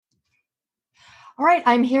All right,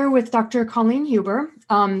 I'm here with Dr. Colleen Huber.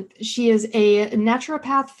 She is a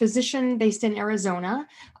naturopath physician based in Arizona.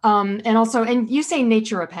 And you say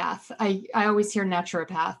naturopath. I always hear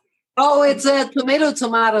naturopath. Oh, it's a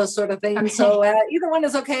tomato sort of thing. Okay. So either one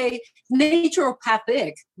is okay.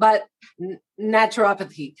 Naturopathic, but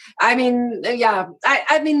naturopathy. I mean, yeah,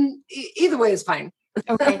 either way is fine.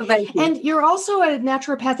 Okay. Thank you. And you're also a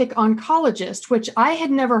naturopathic oncologist, which I had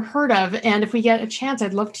never heard of. And if we get a chance,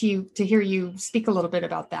 I'd love to hear you speak a little bit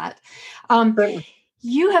about that.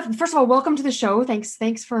 You have, first of all, welcome to the show.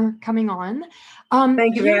 Thanks for coming on.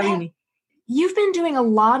 Thank you for having me. You've been doing a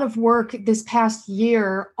lot of work this past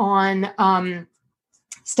year on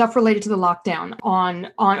stuff related to the lockdown,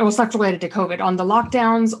 stuff related to COVID, on the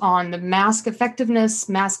lockdowns, on the mask effectiveness,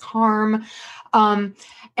 mask harm.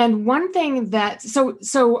 And one thing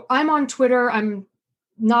so I'm on Twitter. I'm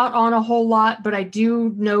not on a whole lot, but I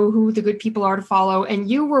do know who the good people are to follow. And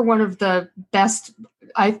you were one of the best.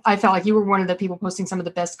 I felt like you were one of the people posting some of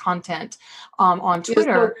the best content on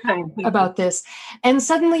Twitter about this. And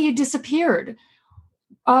suddenly you disappeared.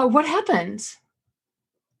 What happened?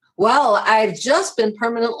 Well, I've just been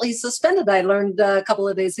permanently suspended. I learned a couple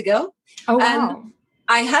of days ago. Oh, wow. And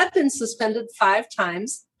I had been suspended 5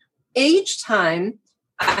 times. Each time,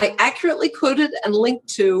 I accurately quoted and linked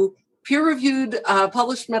to peer-reviewed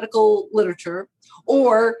published medical literature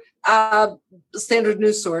or standard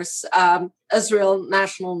news source, Israel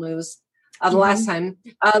National News. The last time.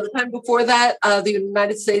 The time before that, the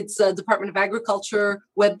United States Department of Agriculture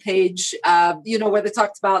webpage, where they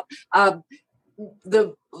talked about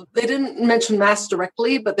they didn't mention masks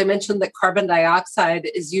directly, but they mentioned that carbon dioxide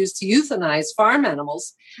is used to euthanize farm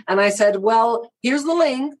animals. And I said, well, here's the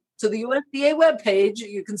link to the USDA webpage.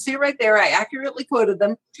 You can see it right there. I accurately quoted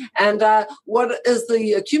them. And what is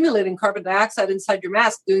the accumulating carbon dioxide inside your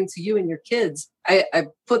mask doing to you and your kids? I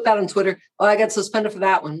put that on Twitter. Well, I got suspended for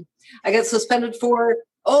that one. I got suspended for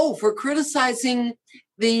criticizing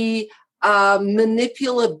the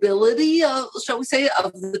manipulability of, shall we say,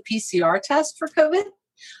 of the PCR test for COVID.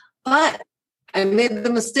 But I made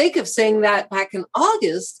the mistake of saying that back in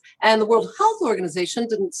August, and the World Health Organization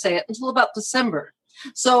didn't say it until about December.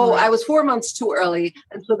 So I was 4 months too early,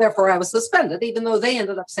 and so therefore I was suspended, even though they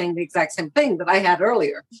ended up saying the exact same thing that I had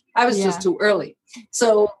earlier. I was just too early.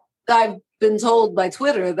 So I've been told by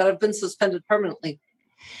Twitter that I've been suspended permanently.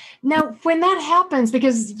 Now, when that happens,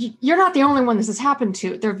 because you're not the only one this has happened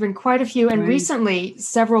to, there have been quite a few, and recently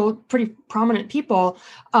several pretty prominent people,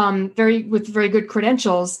 with very good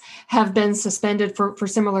credentials, have been suspended for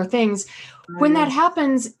similar things. When that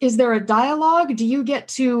happens, is there a dialogue? Do you get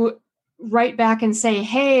to write back and say,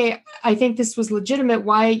 hey, I think this was legitimate.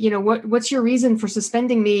 Why, what's your reason for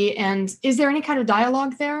suspending me? And is there any kind of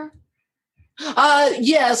dialogue there?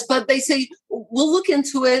 Yes, but they say, we'll look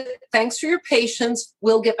into it. Thanks for your patience.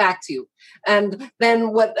 We'll get back to you. And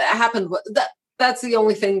then what happened, that's the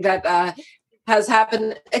only thing that has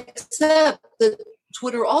happened, except that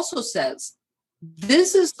Twitter also says,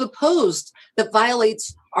 this is the post that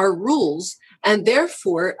violates our rules, and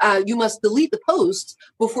therefore you must delete the post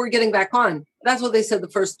before getting back on. That's what they said the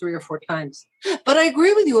first 3 or 4 times. But I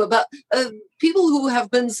agree with you about people who have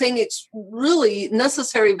been saying it's really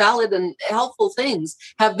necessary, valid, and helpful things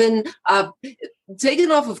have been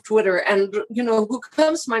taken off of Twitter. And, who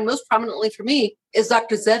comes to mind most prominently for me is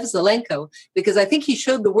Dr. Zev Zelenko, because I think he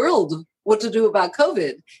showed the world what to do about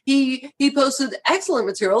COVID. He posted excellent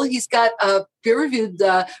material. He's got peer-reviewed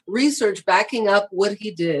research backing up what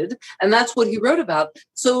he did, and that's what he wrote about.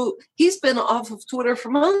 So he's been off of Twitter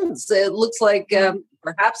for months. It looks like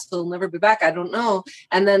perhaps he'll never be back. I don't know.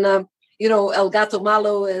 And then, El Gato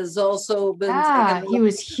Malo has also been... he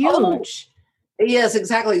was huge. Yes,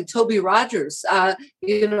 exactly. Toby Rogers, had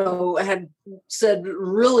said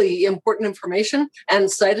really important information and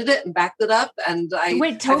cited it and backed it up. And Toby's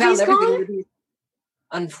I found everything gone? to be,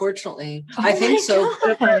 unfortunately. Oh, I think so.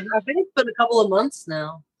 God. I think it's been a couple of months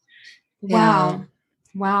now. Wow.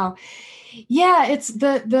 Yeah, it's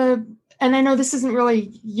the and I know this isn't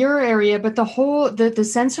really your area, but the whole the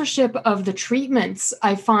censorship of the treatments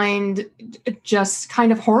I find just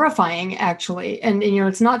kind of horrifying, actually. And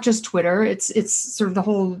it's not just Twitter; it's sort of the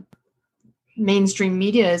whole mainstream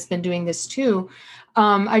media has been doing this too.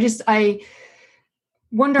 I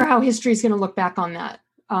wonder how history is going to look back on that.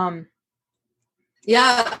 A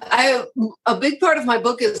big part of my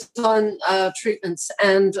book is on treatments,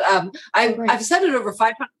 and I've cited over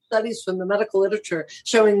 500 studies from the medical literature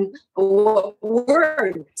showing what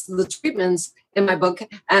works, the treatments in my book,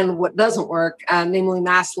 and what doesn't work, namely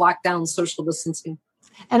mass lockdown, social distancing.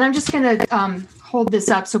 And I'm just going to hold this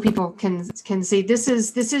up so people can see. This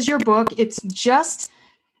is your book. It's just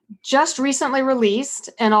just recently released,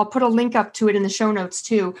 and I'll put a link up to it in the show notes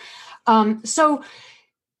too. So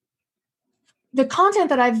the content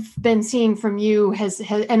that I've been seeing from you has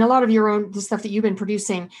and a lot of the stuff that you've been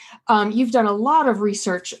producing, you've done a lot of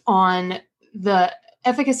research on the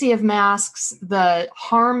efficacy of masks, the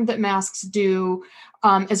harm that masks do,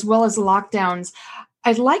 as well as lockdowns.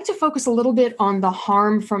 I'd like to focus a little bit on the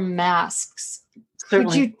harm from masks.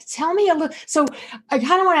 Certainly. Could you tell me a little? So I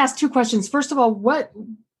kind of want to ask two questions. First of all, what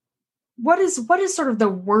is sort of the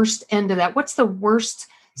worst end of that? What's the worst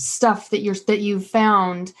stuff that you've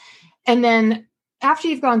found? And then after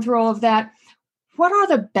you've gone through all of that, what are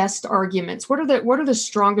the best arguments? What are the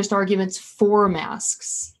strongest arguments for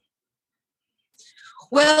masks?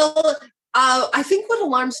 Well, I think what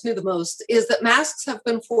alarms me the most is that masks have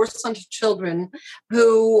been forced onto children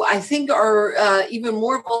who I think are even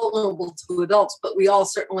more vulnerable to adults, but we all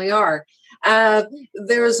certainly are.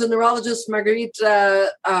 There's a neurologist, Marguerite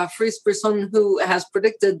Fries-Brisson, who has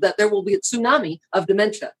predicted that there will be a tsunami of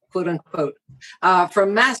dementia, quote unquote,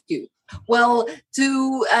 from mask use. Well,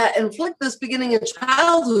 to inflict this beginning in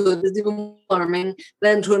childhood is even more alarming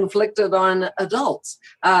than to inflict it on adults,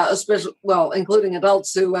 including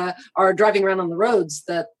adults who are driving around on the roads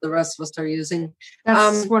that the rest of us are using.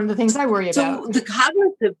 That's one of the things I worry about. So the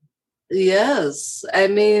cognitive, yes, I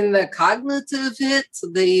mean, the cognitive hit,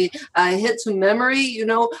 the hit to memory,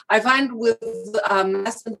 I find with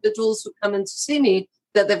masked individuals who come in to see me,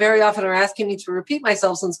 that they very often are asking me to repeat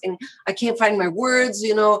myself and saying, I can't find my words,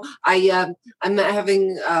 I'm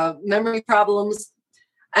having memory problems.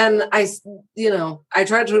 And I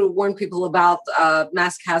try to warn people about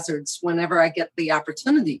mask hazards whenever I get the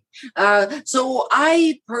opportunity. So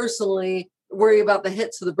I personally worry about the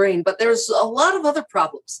hit to the brain, but there's a lot of other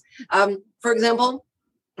problems. For example,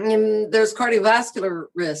 there's cardiovascular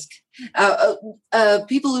risk.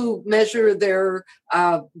 People who measure their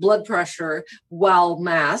blood pressure while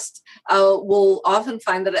masked will often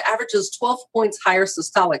find that it averages 12 points higher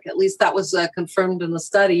systolic. At least that was confirmed in a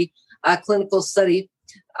clinical study.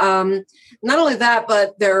 Not only that,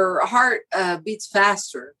 but their heart beats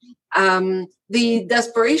faster. The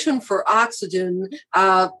desperation for oxygen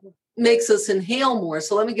makes us inhale more.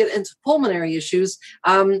 So let me get into pulmonary issues.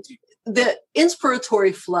 The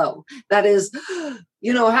inspiratory flow, that is,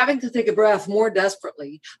 having to take a breath more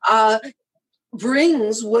desperately,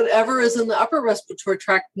 brings whatever is in the upper respiratory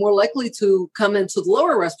tract more likely to come into the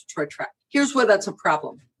lower respiratory tract. Here's where that's a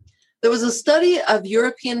problem. There was a study of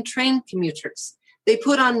European train commuters. They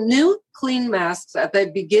put on new clean masks at the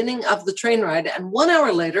beginning of the train ride, and 1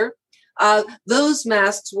 hour later, those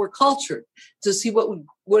masks were cultured to see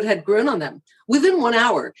what had grown on them. Within 1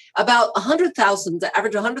 hour, about 100,000, the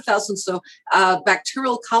average 100,000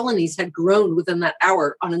 bacterial colonies had grown within that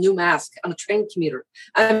hour on a new mask on a train commuter.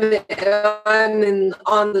 On the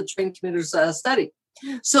train commuter's study.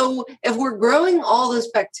 So if we're growing all this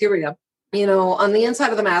bacteria, on the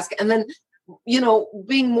inside of the mask, and then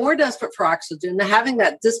being more desperate for oxygen, having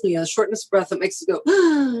that dyspnea, shortness of breath that makes it go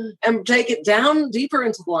and take it down deeper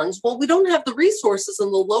into the lungs. Well, we don't have the resources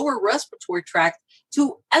in the lower respiratory tract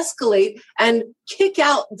to escalate and kick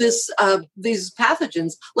out these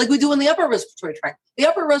pathogens like we do in the upper respiratory tract. The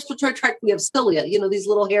upper respiratory tract, we have cilia, these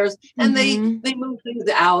little hairs, and they move things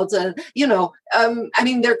out. They're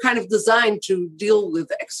kind of designed to deal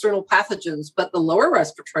with external pathogens, but the lower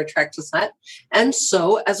respiratory tract is not. And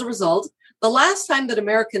so as a result, the last time that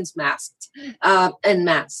Americans masked en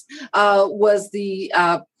masse was the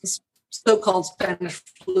so-called Spanish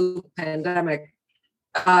flu pandemic.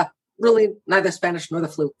 Really, neither Spanish nor the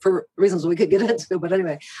flu, for reasons we could get into. But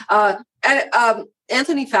anyway,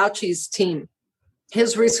 Anthony Fauci's team,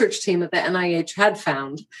 his research team at the NIH, had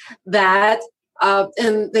found that,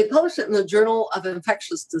 and they published it in the Journal of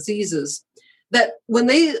Infectious Diseases, that when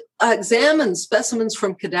they examined specimens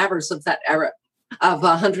from cadavers of that era, of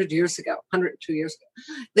 102 years ago,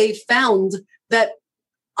 they found that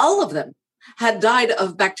all of them had died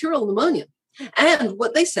of bacterial pneumonia. And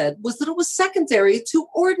what they said was that it was secondary to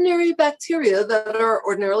ordinary bacteria that are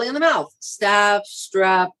ordinarily in the mouth, staph,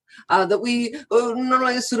 strep, that we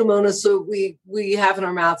normally Pseudomonas, so we have in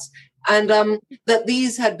our mouths, and that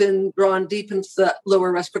these had been drawn deep into the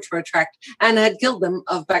lower respiratory tract and had killed them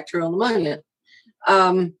of bacterial pneumonia.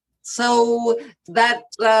 So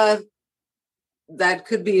that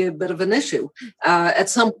could be a bit of an issue at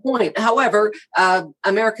some point. However,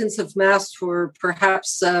 Americans have masked for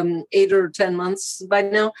perhaps 8 or 10 months by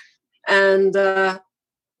now, and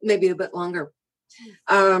maybe a bit longer.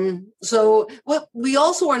 So we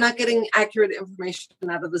also are not getting accurate information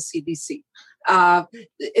out of the CDC.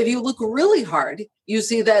 If you look really hard, you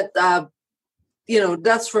see that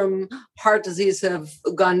deaths from heart disease have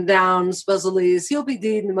gone down, supposedly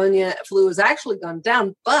COPD, pneumonia, flu has actually gone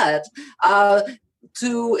down, but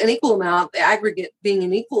to an equal amount, the aggregate being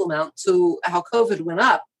an equal amount to how COVID went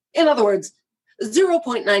up. In other words,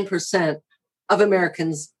 0.9% of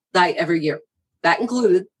Americans die every year. That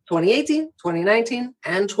included 2018, 2019,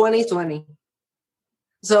 and 2020.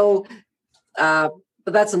 So, but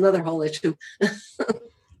that's another whole issue.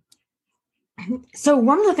 So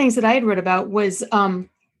one of the things that I had read about was,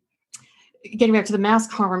 getting back to the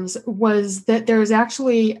mask harms, was that there is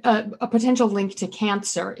actually a potential link to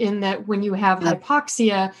cancer, in that when you have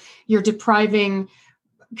hypoxia, you're depriving.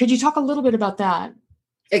 Could you talk a little bit about that?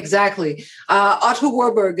 Exactly. Otto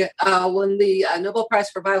Warburg won the Nobel Prize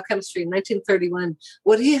for Biochemistry in 1931.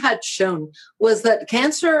 What he had shown was that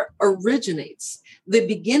cancer originates. The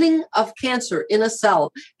beginning of cancer in a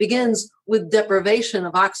cell begins with deprivation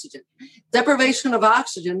of oxygen. Deprivation of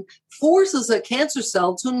oxygen forces a cancer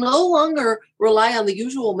cell to no longer rely on the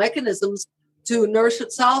usual mechanisms to nourish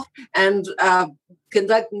itself and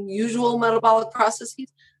conduct usual metabolic processes,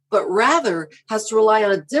 but rather has to rely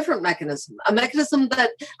on a different mechanism, a mechanism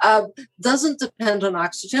that doesn't depend on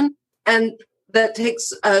oxygen and that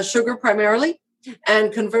takes sugar primarily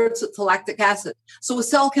and converts it to lactic acid. So a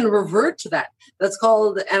cell can revert to that. That's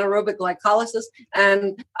called anaerobic glycolysis.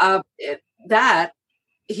 And that,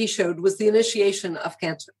 he showed, was the initiation of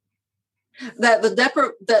cancer. That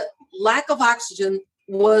the lack of oxygen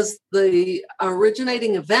was the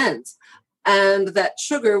originating event, and that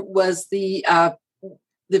sugar was the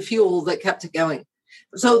fuel that kept it going.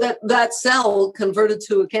 So that cell converted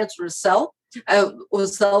to a cancerous cell,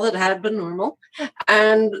 was a cell that had been normal,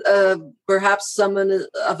 and perhaps some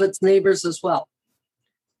of its neighbors as well.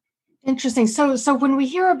 Interesting. So when we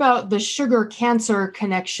hear about the sugar cancer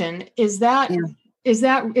connection, it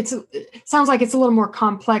sounds like it's a little more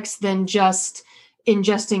complex than just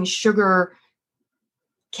ingesting sugar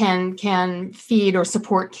can feed or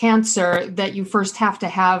support cancer, that you first have to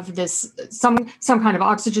have this some kind of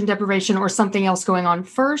oxygen deprivation or something else going on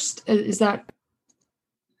first. Is that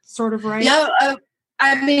sort of right? Yeah,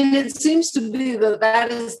 I mean, it seems to be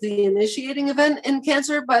that is the initiating event in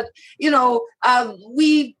cancer, but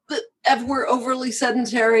if we're overly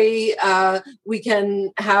sedentary, we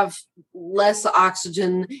can have less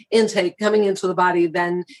oxygen intake coming into the body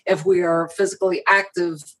than if we are physically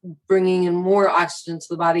active, bringing in more oxygen to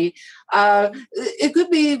the body. It could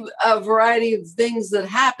be a variety of things that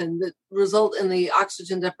happen that result in the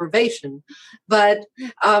oxygen deprivation. But,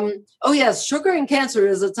 yes, sugar and cancer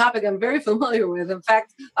is a topic I'm very familiar with. In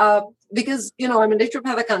fact, because, I'm a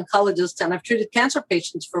naturopathic oncologist and I've treated cancer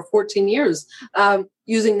patients for 14 years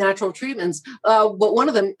using natural treatments. But one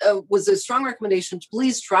of them was a strong recommendation to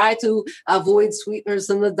please try to avoid sweeteners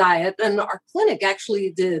in the diet. And our clinic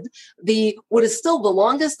actually did what is still the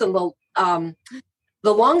longest and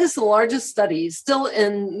the largest study still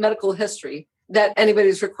in medical history that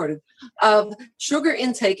anybody's recorded of sugar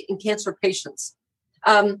intake in cancer patients.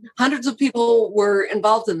 Hundreds of people were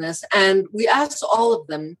involved in this, and we asked all of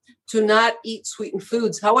them to not eat sweetened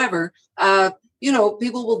foods. However,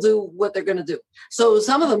 people will do what they're going to do. So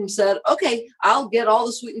some of them said, okay, I'll get all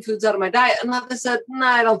the sweetened foods out of my diet. And others said, no,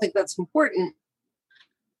 I don't think that's important.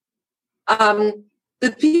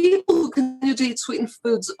 The people who continued to eat sweetened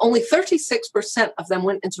foods, only 36% of them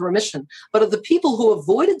went into remission. But of the people who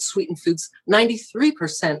avoided sweetened foods,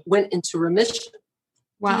 93% went into remission.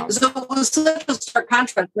 Wow. So it was such a stark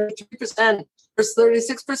contrast, 93% versus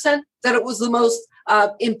 36%, that it was the most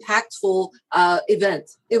impactful event.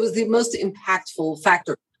 It was the most impactful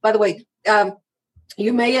factor. By the way,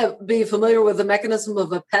 you may be familiar with the mechanism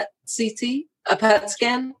of a PET CT, a PET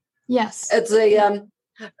scan. Yes. It's a...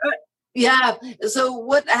 yeah. So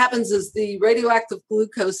what happens is the radioactive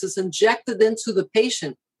glucose is injected into the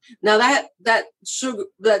patient. Now that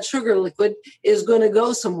sugar liquid is going to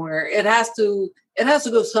go somewhere. It has to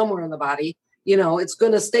go somewhere in the body. It's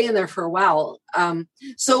going to stay in there for a while.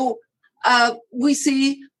 So we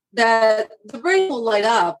see that the brain will light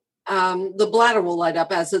up. The bladder will light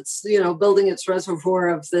up as it's, building its reservoir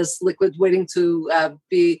of this liquid waiting to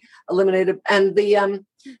be eliminated. And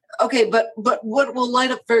but what will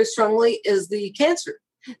light up very strongly is the cancer.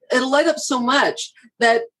 It'll light up so much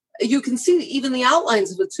that you can see even the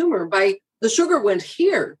outlines of a tumor. By the sugar went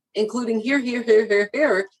here, including here,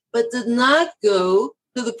 but did not go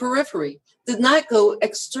to the periphery, did not go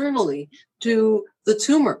externally to the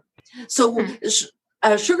tumor. So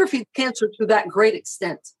sugar feeds cancer to that great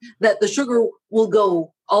extent that the sugar will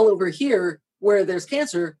go all over here where there's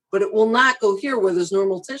cancer, but it will not go here where there's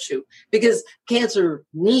normal tissue, because cancer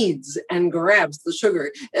needs and grabs the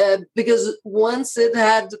sugar. Because once it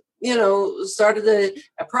had started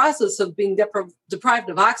a process of being deprived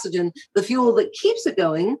of oxygen. The fuel that keeps it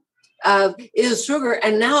going is sugar,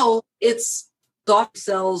 and now it's daughter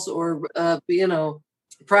cells or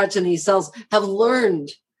progeny cells have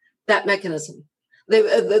learned that mechanism.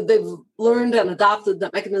 They've learned and adopted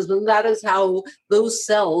that mechanism. And that is how those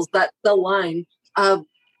cells, that cell line,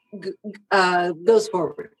 goes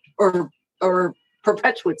forward or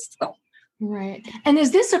perpetuates itself. Right. And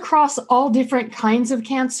is this across all different kinds of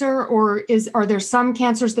cancer, or are there some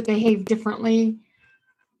cancers that behave differently?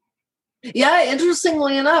 Yeah,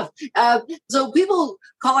 interestingly enough. So people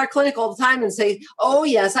call our clinic all the time and say, oh,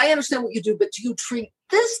 yes, I understand what you do, but do you treat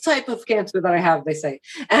this type of cancer that I have, they say.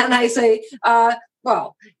 And I say,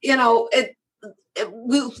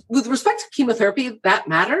 with respect to chemotherapy, that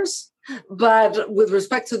matters. But with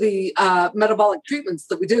respect to the metabolic treatments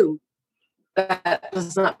that we do, that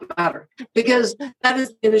does not matter, because that is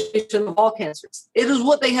the initiation of all cancers. It is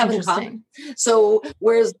what they have in common. So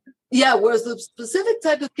whereas the specific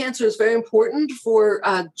type of cancer is very important for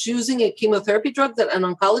choosing a chemotherapy drug that an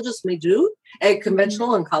oncologist may do, a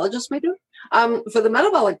conventional oncologist may do. For the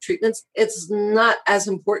metabolic treatments, it's not as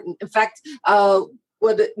important. In fact,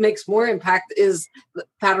 what it makes more impact is the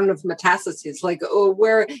pattern of metastases. Like,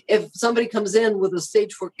 where if somebody comes in with a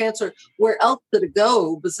stage 4 cancer, where else did it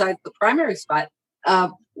go besides the primary spot?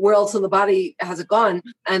 Where else in the body has it gone?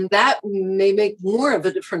 And that may make more of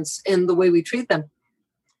a difference in the way we treat them.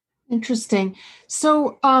 Interesting.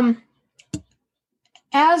 So,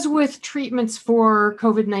 as with treatments for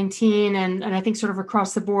COVID-19 and I think sort of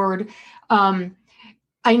across the board,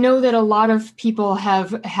 I know that a lot of people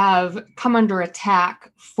have come under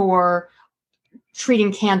attack for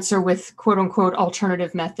treating cancer with quote unquote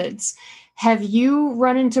alternative methods. Have you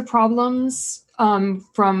run into problems from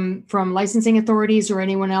licensing authorities or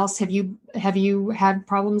anyone else? Have you had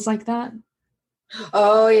problems like that?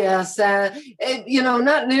 Oh, yes.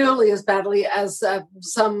 Not nearly as badly as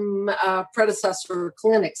some predecessor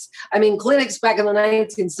clinics. I mean, clinics back in the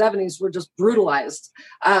 1970s were just brutalized,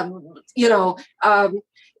 had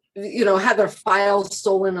their files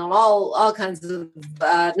stolen and all kinds of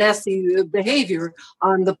nasty behavior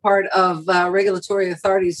on the part of regulatory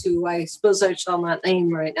authorities who I suppose I shall not name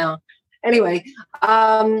right now. Anyway,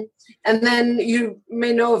 and then you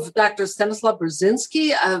may know of Dr. Stanislaw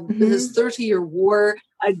Brzezinski, his 30-year war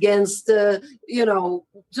against,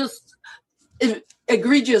 just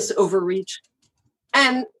egregious overreach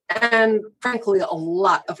and frankly, a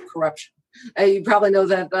lot of corruption. You probably know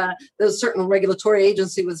that there's a certain regulatory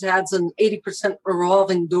agency which has an 80%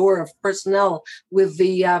 revolving door of personnel with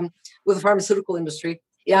the pharmaceutical industry.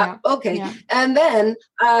 Yeah. Okay. Yeah. And then,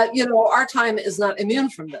 our time is not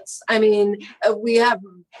immune from this. I mean, we have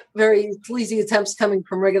very sleazy attempts coming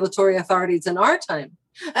from regulatory authorities in our time.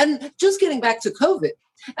 And just getting back to COVID,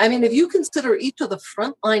 I mean, if you consider each of the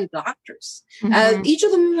frontline doctors, each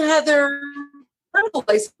of them had their medical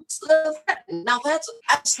license threatened. Now, that's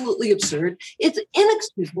absolutely absurd. It's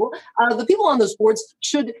inexcusable. The people on those boards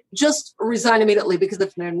should just resign immediately, because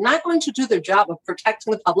if they're not going to do their job of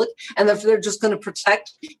protecting the public, and if they're just going to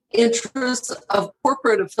protect interests of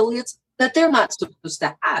corporate affiliates that they're not supposed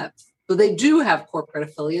to have. So they do have corporate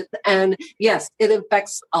affiliates. And yes, it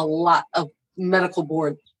affects a lot of medical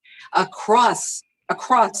boards across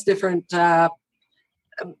different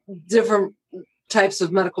types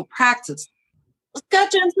of medical practice.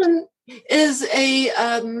 Scott Jensen is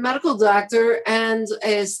a medical doctor and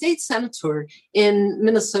a state senator in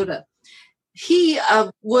Minnesota. He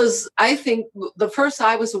was, I think, the first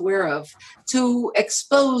I was aware of to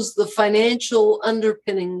expose the financial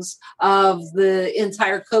underpinnings of the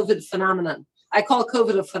entire COVID phenomenon. I call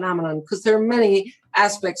COVID a phenomenon because there are many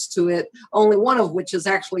aspects to it, only one of which is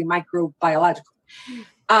actually microbiological.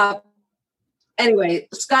 Anyway,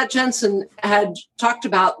 Scott Jensen had talked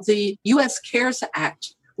about the U.S. CARES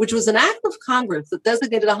Act, which was an act of Congress that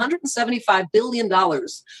designated $175 billion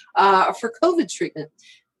for COVID treatment.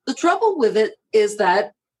 The trouble with it is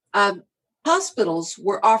that hospitals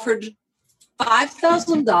were offered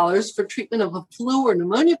 $5,000 for treatment of a flu or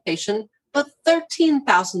pneumonia patient, but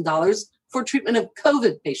 $13,000 for treatment of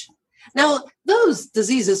COVID patient. Now, those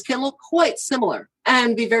diseases can look quite similar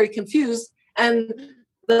and be very confused, and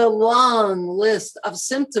the long list of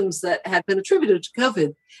symptoms that had been attributed to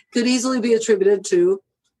COVID could easily be attributed to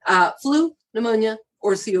flu, pneumonia,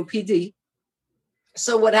 or COPD.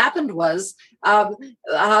 So what happened was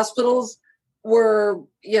hospitals were,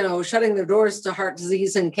 shutting their doors to heart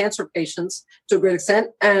disease and cancer patients to a great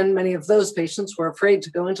extent, and many of those patients were afraid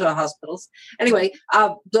to go into the hospitals. Anyway,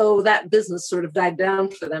 though that business sort of died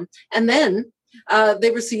down for them. And then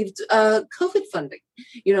they received COVID funding,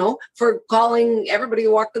 for calling everybody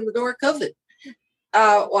who walked in the door COVID.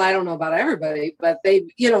 Well, I don't know about everybody, but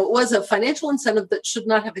it was a financial incentive that should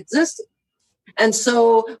not have existed. And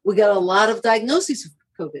so we got a lot of diagnoses of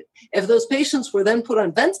COVID. If those patients were then put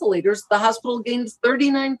on ventilators, the hospital gained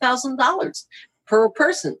 $39,000 per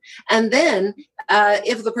person. And then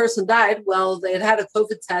if the person died, well, they had a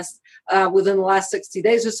COVID test within the last 60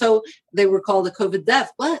 days or so, they were called a COVID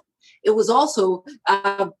death. But it was also,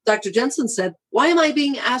 Dr. Jensen said, why am I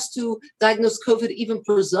being asked to diagnose COVID even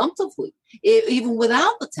presumptively, even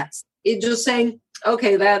without the test? It just saying,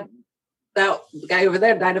 okay, that guy over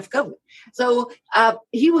there died of COVID. So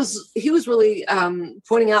he was really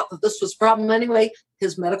pointing out that this was a problem anyway.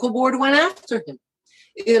 His medical board went after him,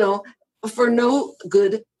 for no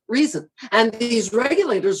good reason. And these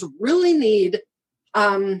regulators really need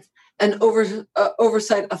an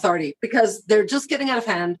oversight authority, because they're just getting out of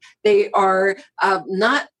hand. They are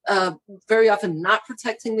not very often not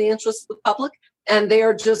protecting the interests of the public, and they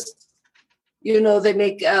are just, they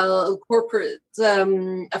make corporate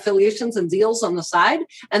affiliations and deals on the side,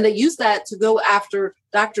 and they use that to go after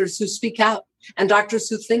doctors who speak out and doctors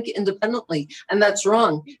who think independently, and that's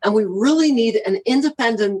wrong. And we really need an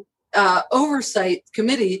independent oversight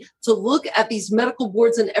committee to look at these medical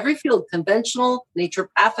boards in every field, conventional,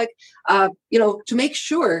 naturopathic, to make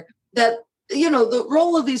sure that, the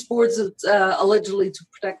role of these boards is allegedly to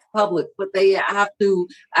protect the public, but they have to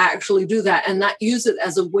actually do that and not use it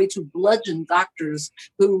as a way to bludgeon doctors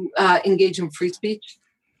who engage in free speech.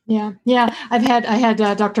 Yeah. I had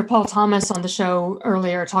Dr. Paul Thomas on the show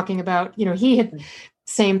earlier talking about, he had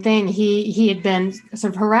same thing. He had been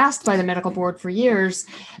sort of harassed by the medical board for years.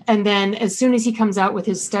 And then as soon as he comes out with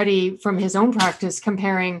his study from his own practice,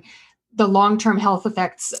 comparing the long-term health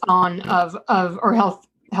effects or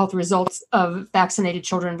health results of vaccinated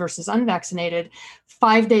children versus unvaccinated,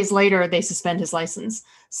 5 days later, they suspend his license.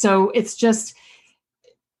 So it's just,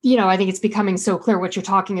 I think it's becoming so clear what you're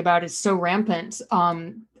talking about is so rampant.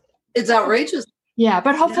 It's outrageous. Yeah,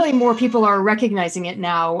 but hopefully more people are recognizing it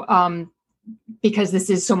now, because this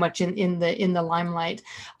is so much in the limelight.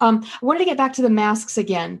 I wanted to get back to the masks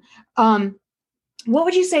again. What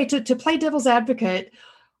would you say to play devil's advocate?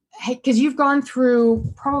 Because you've gone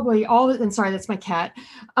through probably and sorry, that's my cat.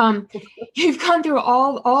 You've gone through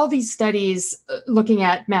all these studies looking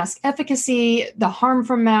at mask efficacy, the harm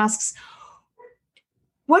from masks.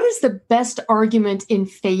 What is the best argument in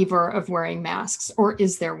favor of wearing masks, or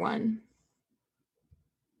is there one?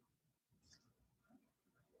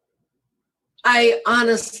 I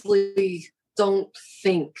honestly don't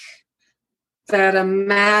think that a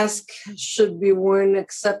mask should be worn,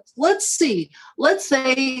 except, let's say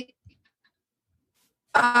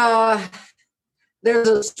there's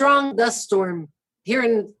a strong dust storm here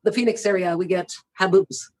in the Phoenix area. We get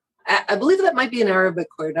haboobs. I believe that might be an Arabic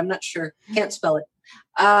word. I'm not sure. Can't spell it.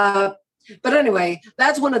 But anyway,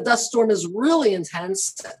 that's when a dust storm is really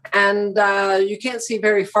intense and you can't see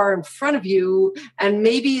very far in front of you. And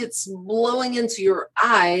maybe it's blowing into your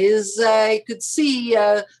eyes. I could see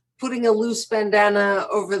putting a loose bandana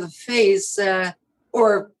over the face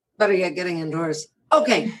or better yet, getting indoors.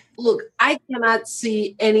 Okay, look, I cannot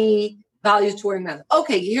see any value to wearing masks.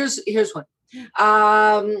 Okay, here's one.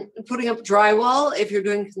 Putting up drywall if you're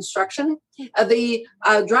doing construction. The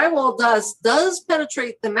drywall dust does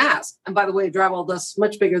penetrate the mask. And by the way, drywall dust is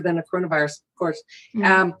much bigger than a coronavirus, of course.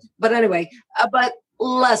 But anyway, but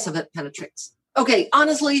less of it penetrates. Okay,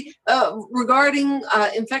 honestly, regarding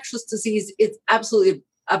infectious disease, it's absolutely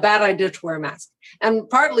a bad idea to wear a mask. And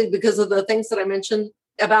partly because of the things that I mentioned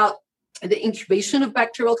about the incubation of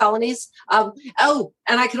bacterial colonies. And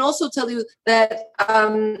I can also tell you that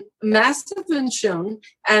masks have been shown,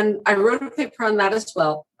 and I wrote a paper on that as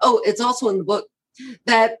well. Oh, it's also in the book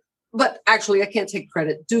but actually I can't take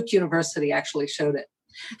credit. Duke University actually showed it,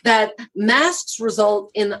 that masks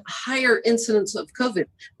result in higher incidence of COVID.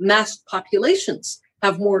 Masked populations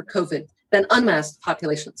have more COVID than unmasked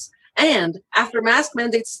populations. And after mask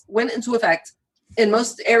mandates went into effect, in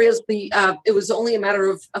most areas, it was only a matter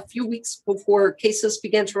of a few weeks before cases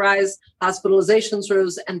began to rise, hospitalizations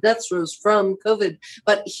rose, and deaths rose from COVID.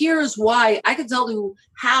 But here's why. I can tell you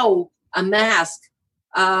how a mask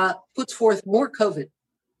puts forth more COVID,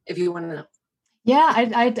 if you want to know. Yeah,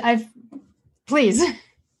 I've please.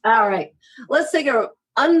 All right. Let's take an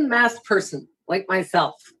unmasked person like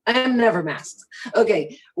myself. I am never masked.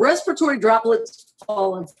 Okay. Respiratory droplets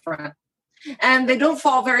fall in front, and they don't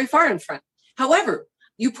fall very far in front. However,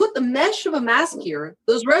 you put the mesh of a mask here,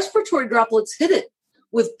 those respiratory droplets hit it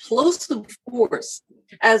with plosive force,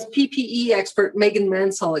 as PPE expert Megan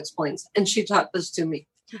Mansell explains, and she taught this to me.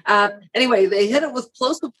 Anyway, they hit it with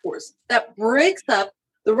plosive force that breaks up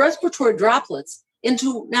the respiratory droplets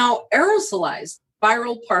into now aerosolized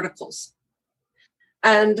viral particles.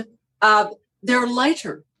 And they're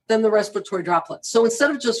lighter than the respiratory droplets. So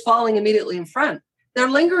instead of just falling immediately in front, they're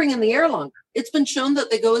lingering in the air longer. It's been shown that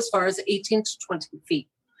they go as far as 18 to 20 feet.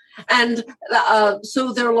 And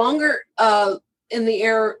so they're longer in the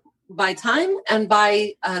air by time and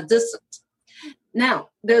by distance. Now,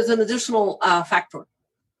 there's an additional factor.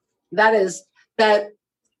 That is that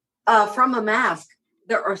from a mask,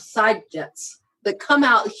 there are side jets that come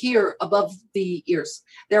out here above the ears.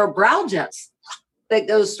 There are brow jets that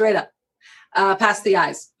go straight up past the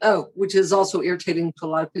eyes. Oh, which is also irritating to a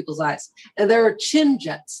lot of people's eyes. And there are chin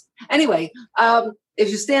jets. Anyway, if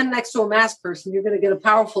you stand next to a masked person, you're going to get a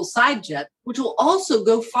powerful side jet, which will also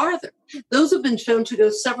go farther. Those have been shown to go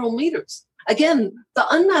several meters. Again, the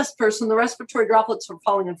unmasked person, the respiratory droplets are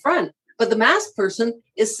falling in front, but the masked person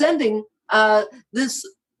is sending this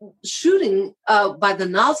shooting by the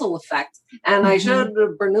nozzle effect. And I showed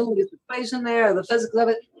the Bernoulli's equation there, the physics of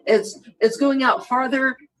it. It's going out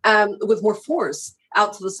farther with more force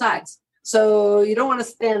out to the sides. So you don't want to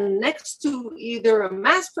stand next to either a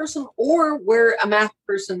masked person or where a masked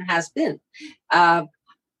person has been.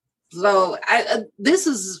 This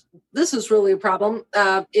is really a problem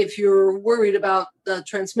if you're worried about the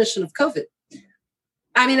transmission of COVID.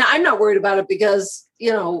 I mean, I'm not worried about it because,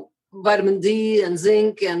 vitamin D and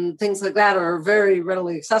zinc and things like that are very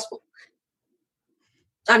readily accessible.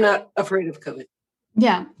 I'm not afraid of COVID.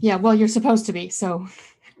 Yeah. Well, you're supposed to be, so.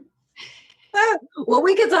 Well,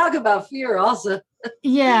 we can talk about fear also.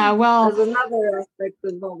 Yeah, well. There's another aspect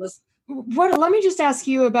of all this. Let me just ask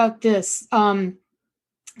you about this.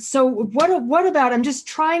 So what about, I'm just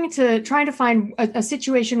trying to find a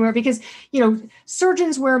situation where, because,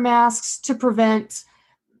 surgeons wear masks to prevent,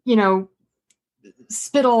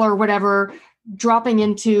 spittle or whatever dropping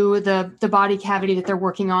into the body cavity that they're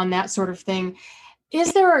working on, that sort of thing.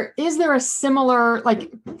 Is there a similar,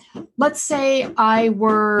 like, let's say I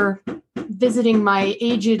were visiting my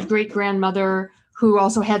aged great-grandmother who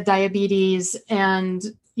also had diabetes and,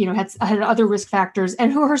 had other risk factors,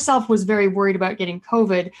 and who herself was very worried about getting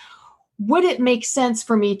COVID. Would it make sense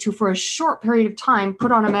for me to, for a short period of time,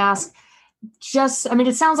 put on a mask?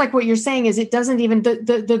 It sounds like what you're saying is it doesn't even,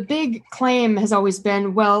 the big claim has always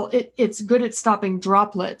been, well, it's good at stopping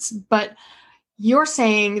droplets, but you're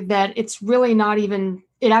saying that it's really not even,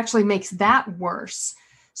 it actually makes that worse.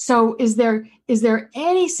 So is there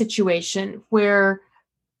any situation where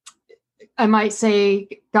I might say,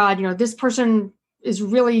 God, this person is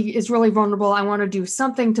really vulnerable. I want to do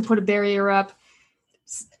something to put a barrier up.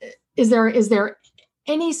 Is there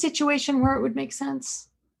any situation where it would make sense?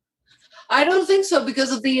 I don't think so,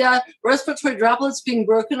 because of the respiratory droplets being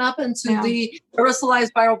broken up into the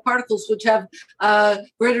aerosolized viral particles, which have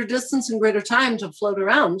greater distance and greater time to float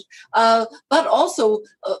around. But also,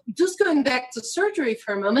 just going back to surgery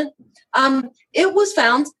for a moment, it was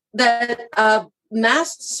found that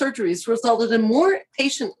masked surgeries resulted in more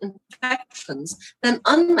patient infections than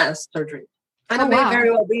unmasked surgery. And it may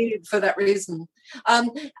very well be for that reason.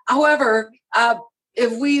 However,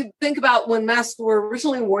 if we think about when masks were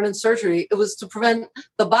originally worn in surgery, it was to prevent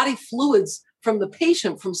the body fluids from the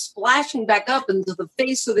patient from splashing back up into the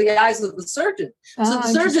face or the eyes of the surgeon. So the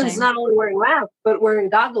surgeon's not only wearing masks, but wearing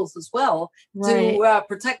goggles as well to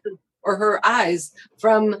protect his or her eyes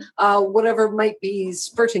from whatever might be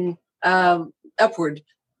spurting upward.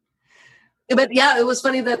 But yeah, it was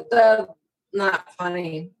funny that, not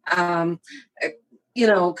funny, kind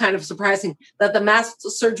of surprising that the masked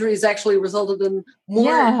surgeries actually resulted in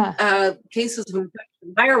more cases of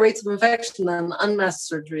infection, higher rates of infection than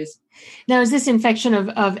unmasked surgeries. Now, is this infection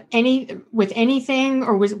of anything,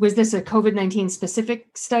 or was this a COVID-19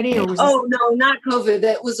 specific study? Or was no, not COVID.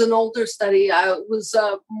 It was an older study.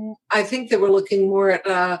 I think they were looking more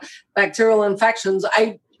at bacterial infections.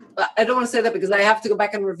 I don't want to say that because I have to go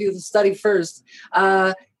back and review the study first.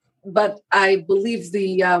 But I believe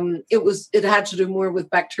it had to do more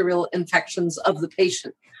with bacterial infections of the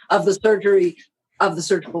patient, of the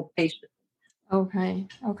surgical patient. Okay.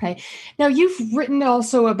 Now, you've written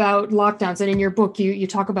also about lockdowns, and in your book, you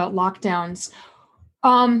talk about lockdowns.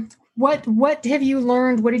 What have you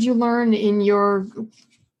learned? What did you learn in your,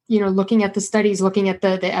 looking at the studies, looking at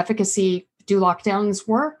the efficacy? Do lockdowns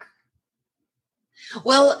work?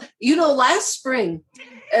 Well, last spring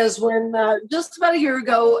is when just about a year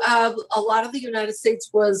ago, a lot of the United States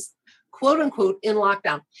was quote unquote in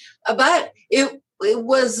lockdown, but it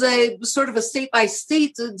was a sort of a state by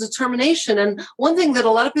state determination. And one thing that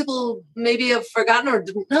a lot of people maybe have forgotten or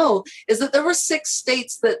didn't know is that there were 6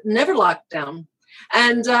 states that never locked down.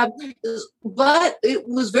 And but it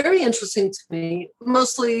was very interesting to me,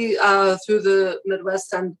 mostly through the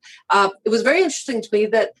Midwest, and it was very interesting to me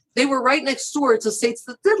that they were right next door to states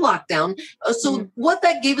that did lock down. So what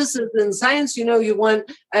that gave us is, in science, you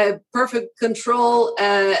want a perfect control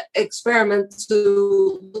experiment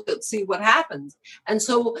to see what happens. And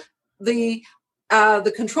so the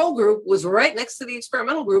control group was right next to the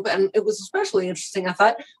experimental group, and it was especially interesting, I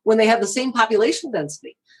thought, when they had the same population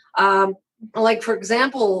density. Like, for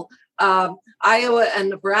example, Iowa and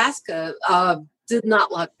Nebraska did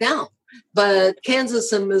not lock down, but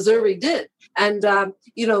Kansas and Missouri did. And,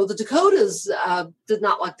 the Dakotas did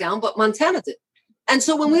not lock down, but Montana did. And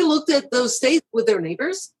so when we looked at those states with their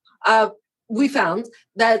neighbors, we found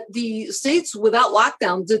that the states without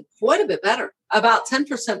lockdown did quite a bit better, about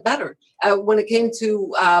 10% better when it came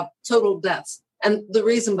to total deaths. And the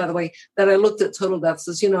reason, by the way, that I looked at total deaths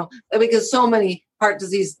is, because so many heart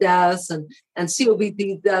disease deaths and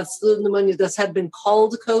COPD deaths, pneumonia deaths had been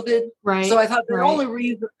called COVID. Right. So I thought the only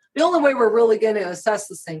way we're really going to assess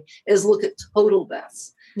this thing is look at total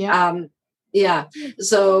deaths. Yeah.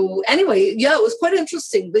 So anyway, it was quite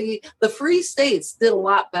interesting. The free states did a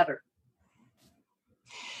lot better.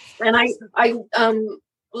 And I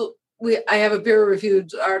have a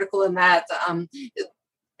peer-reviewed article in that.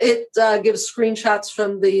 It gives screenshots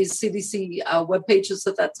from the CDC web pages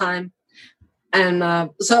at that time. And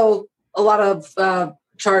so a lot of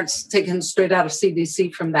charts taken straight out of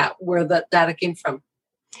CDC from that, where that data came from.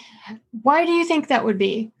 Why do you think that would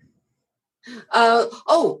be? So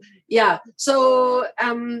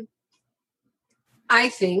I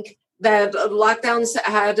think that lockdowns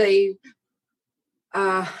had a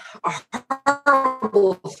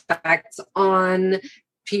horrible effect on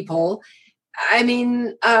people. I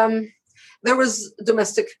mean, there was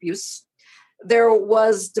domestic abuse, there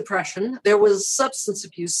was depression, there was substance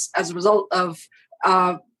abuse as a result of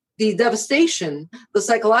the devastation, the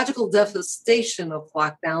psychological devastation of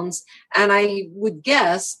lockdowns. And I would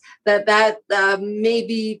guess that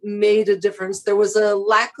maybe made a difference. There was a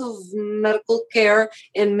lack of medical care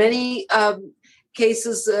in many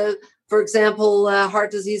cases. For example,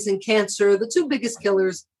 heart disease and cancer, the two biggest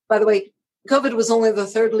killers. By the way, COVID was only the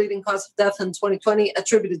third leading cause of death in 2020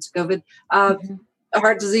 attributed to COVID.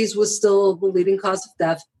 Heart disease was still the leading cause of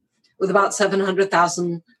death, with about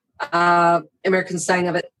 700,000 Americans dying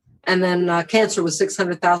of it. And then cancer was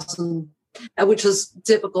 600,000, which is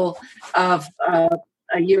typical of a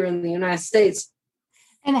year in the United States.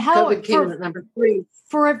 And how COVID came in at number 3.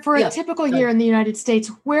 For a typical year in the United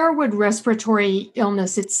States, where would respiratory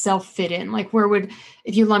illness itself fit in? Like, where would,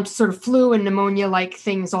 if you lumped sort of flu and pneumonia like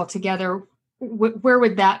things all together, where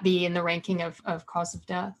would that be in the ranking of cause of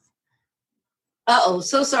death?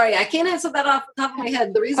 So sorry, I can't answer that off the top of my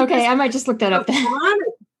head. The reason I might just look that up.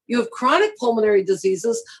 You have chronic pulmonary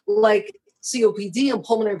diseases like COPD and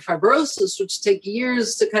pulmonary fibrosis, which take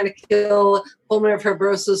years to kind of kill. Pulmonary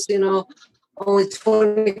fibrosis, only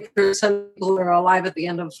 20% of people are alive at the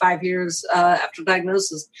end of 5 years after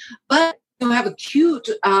diagnosis. But you have acute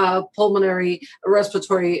pulmonary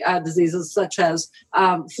respiratory diseases such as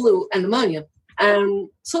flu and pneumonia. And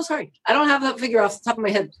so sorry, I don't have that figure off the top of my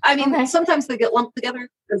head. I mean, Sometimes they get lumped together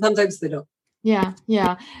and sometimes they don't. Yeah.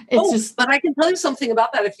 But I can tell you something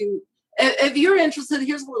about that if you're interested.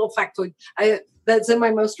 Here's a little factoid that's in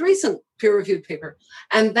my most recent peer-reviewed paper,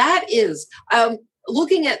 and that is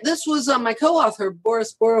looking at, this was my co-author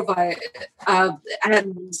Boris Borovai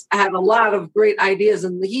had a lot of great ideas,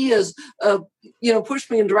 and he has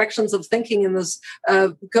pushed me in directions of thinking in this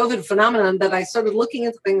COVID phenomenon that I started looking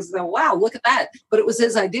into things and go, wow, look at that. But it was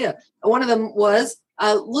his idea. One of them was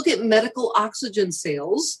look at medical oxygen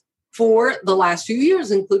sales for the last few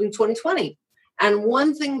years, including 2020. And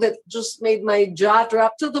one thing that just made my jaw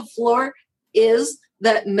drop to the floor is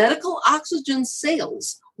that medical oxygen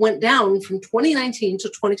sales went down from 2019 to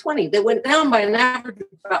 2020. They went down by an average of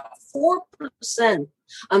about 4%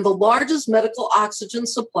 on the largest medical oxygen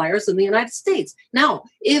suppliers in the United States. Now,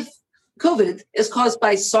 if COVID is caused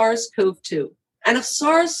by SARS-CoV-2, and if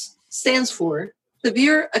SARS stands for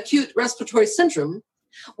severe acute respiratory syndrome,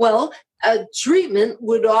 well, a treatment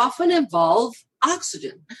would often involve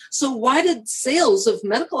oxygen. So why did sales of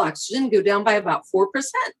medical oxygen go down by about 4%?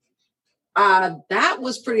 That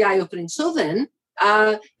was pretty eye-opening. So then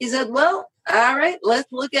he said, well, all right,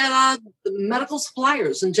 let's look at the medical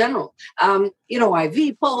suppliers in general.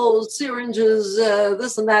 IV poles, syringes,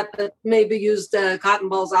 this and that may be used, cotton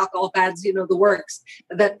balls, alcohol pads, the works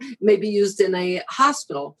that may be used in a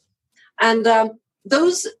hospital. And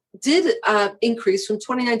those did increase from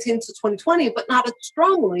 2019 to 2020, but not as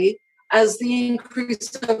strongly as the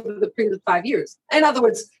increase over the previous 5 years. In other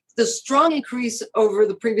words, the strong increase over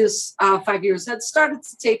the previous 5 years had started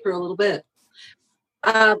to taper a little bit.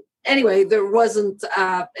 Anyway, there wasn't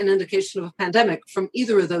an indication of a pandemic from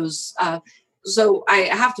either of those. So I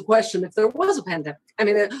have to question if there was a pandemic. I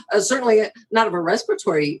mean, certainly not of a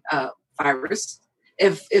respiratory virus.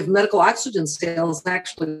 If medical oxygen sales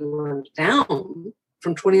actually went down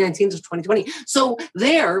from 2019 to 2020. So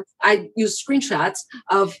there, I used screenshots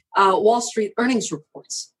of Wall Street earnings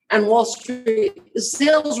reports and Wall Street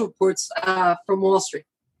sales reports from Wall Street.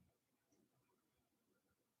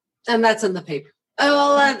 And that's in the paper.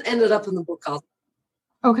 Well, that ended up in the book also.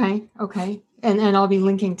 Okay. And I'll be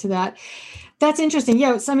linking to that. That's interesting.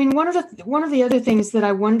 Yes. I mean, one of the other things that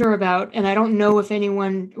I wonder about, and I don't know if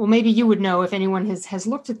anyone, well, maybe you would know if anyone has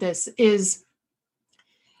looked at this, is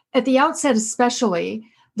at the outset, especially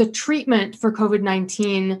the treatment for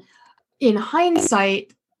COVID-19 in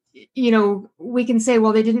hindsight, we can say,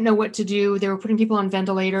 well, they didn't know what to do. They were putting people on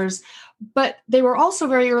ventilators, but they were also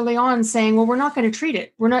very early on saying, well, we're not going to treat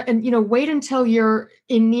it. We're not, and, wait until you're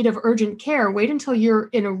in need of urgent care. Wait until you're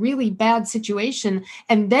in a really bad situation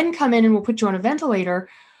and then come in and we'll put you on a ventilator.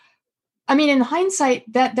 I mean, in hindsight,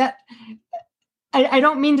 I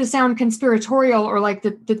don't mean to sound conspiratorial or like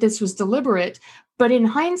that this was deliberate, but in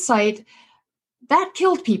hindsight, that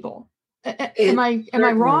killed people. Am I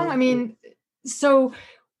wrong? I mean, so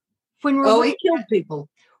when we're it killed people.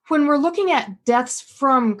 When we're looking at deaths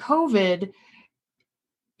from COVID,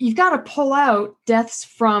 you've got to pull out deaths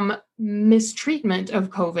from mistreatment of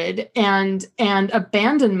COVID and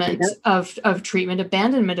abandonment of treatment,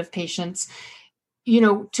 abandonment of patients.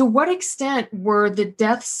 To what extent were the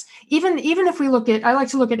deaths, even if we look at, I like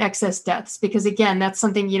to look at excess deaths, because again, that's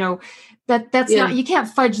something, that's not, you can't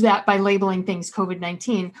fudge that by labeling things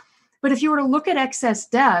COVID-19. But if you were to look at excess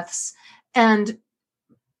deaths and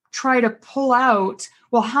try to pull out,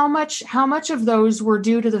 well, how much of those were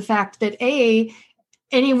due to the fact that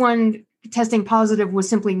anyone testing positive was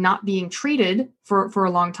simply not being treated for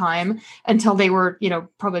a long time until they were,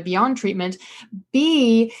 probably beyond treatment.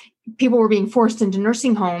 B, people were being forced into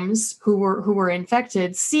nursing homes who were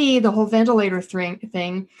infected. C, the whole ventilator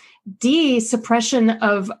thing. D, suppression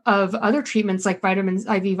of other treatments like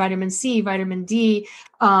IV vitamin C, vitamin D,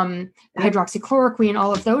 hydroxychloroquine,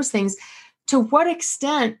 all of those things. To what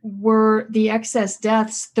extent were the excess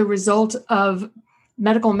deaths the result of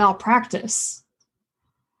medical malpractice?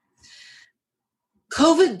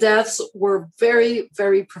 COVID deaths were very,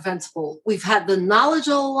 very preventable. We've had the knowledge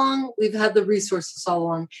all along. We've had the resources all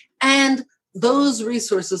along. And those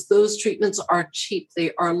resources, those treatments are cheap.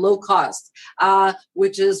 They are low cost,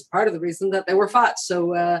 which is part of the reason that they were fought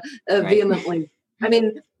so vehemently. I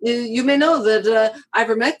mean, you may know that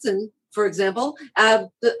ivermectin, for example, a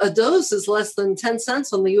dose is less than 10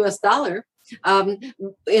 cents on the US dollar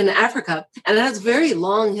in Africa. And it has a very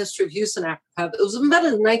long history of use in Africa. It was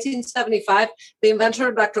invented in 1975. The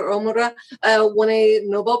inventor, Dr. Omura, won a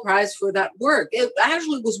Nobel Prize for that work. It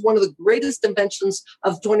actually was one of the greatest inventions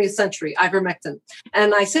of the 20th century, ivermectin.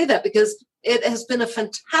 And I say that because it has been a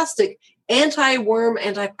fantastic anti-worm,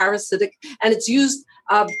 anti-parasitic, and it's used,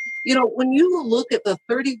 when you look at the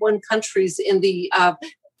 31 countries in the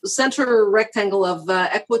center rectangle of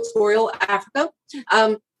equatorial Africa,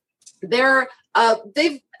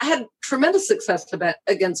 they've had tremendous success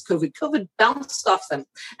against COVID. COVID bounced off them.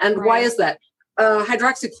 And Why is that?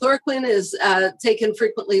 Hydroxychloroquine is taken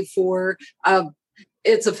frequently for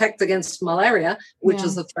its effect against malaria, which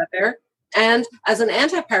is a threat there. And as an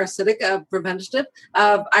anti-parasitic preventative,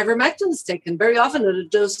 ivermectin is taken very often at a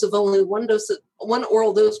dose of only one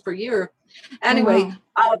oral dose per year. Anyway,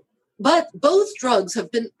 but both drugs have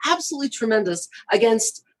been absolutely tremendous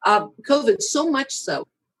against COVID, so much so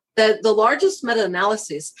that the largest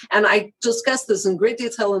meta-analyses, and I discussed this in great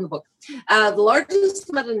detail in the book, the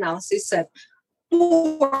largest meta-analyses said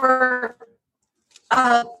for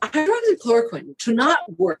hydroxychloroquine to not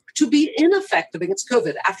work, to be ineffective against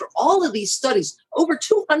COVID, after all of these studies, over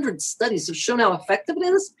 200 studies have shown how effective it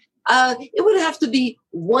is, it would have to be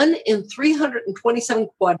 1 in 327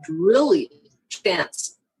 quadrillion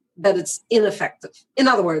chance that it's ineffective. In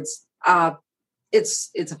other words,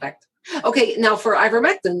 it's effective. Okay, now for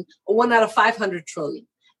ivermectin, 1 out of 500 trillion,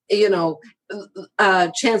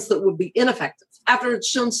 chance that would be ineffective. after it's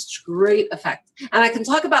shown such great effect. And I can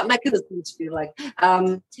talk about mechanisms if you like.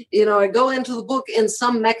 I go into the book in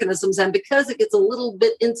some mechanisms, and because it gets a little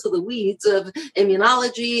bit into the weeds of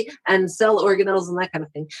immunology and cell organelles and that kind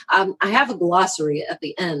of thing, I have a glossary at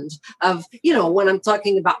the end of, when I'm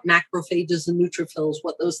talking about macrophages and neutrophils,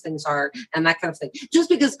 what those things are and that kind of thing. Just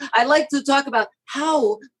because I like to talk about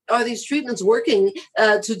how are these treatments working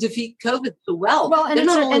to defeat COVID so well. Well, and they're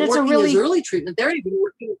not only working as early treatment, they're even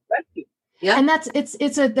working as rescue. Yeah. And that's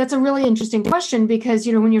a really interesting question, because,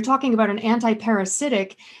 when you're talking about an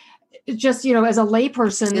anti-parasitic, just, as a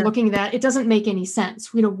layperson looking at that, it doesn't make any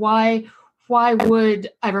sense. Why would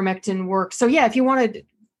ivermectin work? So yeah, if you want to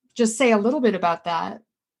just say a little bit about that.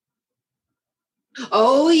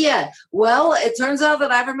 Oh, yeah. Well, it turns out that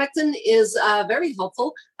ivermectin is very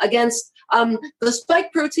helpful against the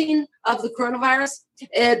spike protein of the coronavirus.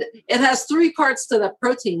 It has 3 parts to that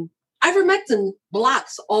protein. Ivermectin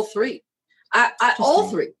blocks all 3. All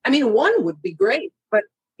 3. I mean, 1 would be great, but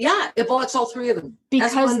yeah, it blocks all 3 of them.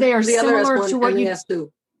 Because they are similar to what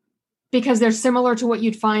because they're similar to what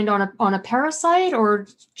you'd find on a parasite, or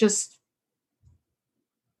just.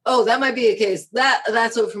 Oh, that might be a case.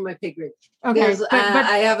 That's over my pay grade. Okay, but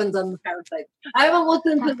I haven't done the parasite. I haven't looked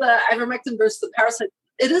into the ivermectin versus the parasite.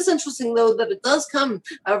 It is interesting, though, that it does come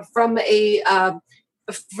from a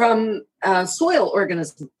soil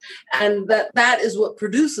organism, and that is what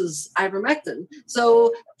produces ivermectin.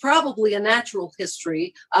 So probably a natural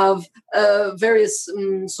history of various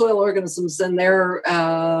soil organisms and their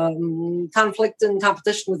conflict and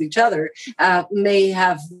competition with each other may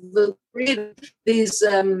have created these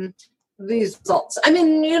results. I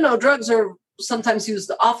mean, drugs are sometimes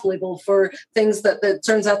used off-label for things that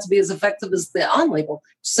turns out to be as effective as the on-label,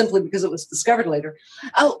 simply because it was discovered later.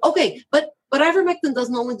 Oh, okay, but ivermectin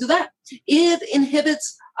doesn't only do that. It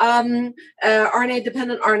inhibits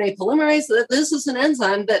RNA-dependent RNA polymerase. This is an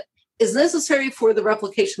enzyme that is necessary for the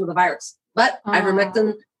replication of the virus, but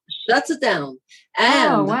ivermectin shuts it down.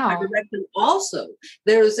 And ivermectin also,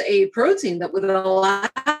 there's a protein that would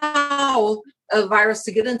allow a virus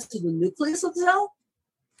to get into the nucleus of the cell.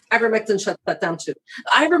 Ivermectin shuts that down too.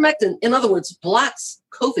 Ivermectin, in other words, blocks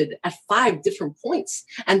COVID at 5 different points.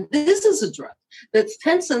 And this is a drug that's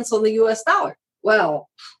 10 cents on the US dollar. Well,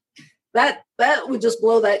 that would just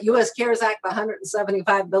blow that US CARES Act,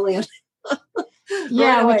 $175 billion.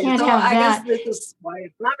 Yeah, we can't have I that. guess this is why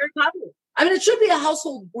it's not very popular. I mean, it should be a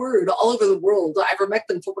household word all over the world,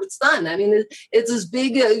 ivermectin, for what it's done. I mean, it's as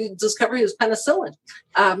big a discovery as penicillin.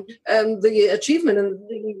 And the achievement and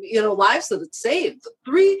the lives that it saved.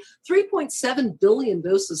 3.7 billion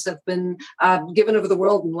doses have been given over the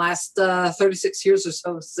world in the last 36 years or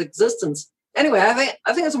so of its existence. Anyway, I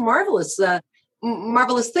think it's a marvelous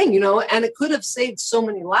thing, and it could have saved so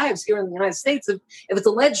many lives here in the United States if it's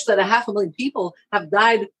alleged that 500,000 people have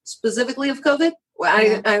died specifically of COVID.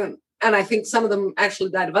 Well, and I think some of them actually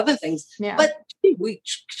died of other things. Yeah. But we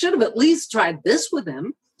should have at least tried this with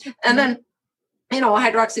them. And then,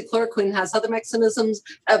 hydroxychloroquine has other mechanisms.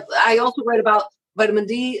 I also write about vitamin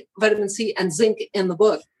D, vitamin C, and zinc in the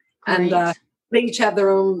book. Great. And they each have their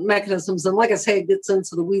own mechanisms. And like I say, it gets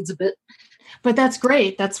into the weeds a bit. But that's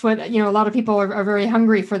great. That's what, a lot of people are very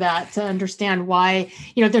hungry for that, to understand why,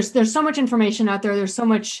 there's so much information out there. There's so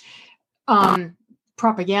much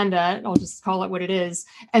propaganda, I'll just call it what it is.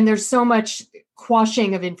 And there's so much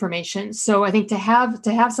quashing of information. So I think to have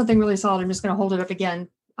something really solid, I'm just going to hold it up again,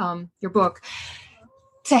 your book,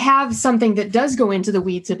 to have something that does go into the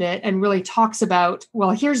weeds a bit and really talks about, well,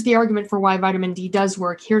 here's the argument for why vitamin D does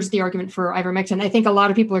work. Here's the argument for ivermectin. I think a lot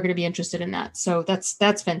of people are going to be interested in that. So that's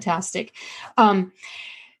fantastic. The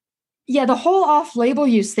whole off-label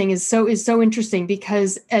use thing is so interesting,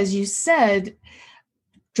 because, as you said,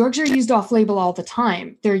 drugs are used off-label all the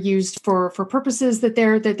time. They're used for purposes that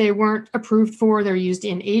they weren't approved for. They're used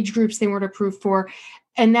in age groups they weren't approved for.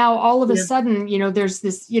 And now all of a sudden, there's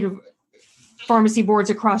this, pharmacy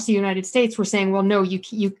boards across the United States were saying, well, no,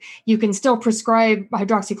 you can still prescribe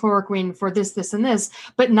hydroxychloroquine for this, and this,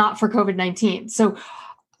 but not for COVID-19. So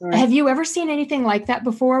have you ever seen anything like that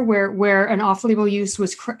before, where an off-label use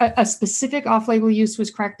was, a specific off-label use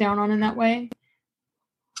was cracked down on in that way?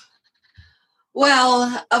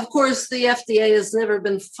 Well, of course, the FDA has never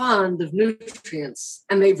been fond of nutrients,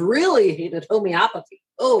 and they've really hated homeopathy.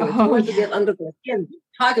 It's hard to get under the skin.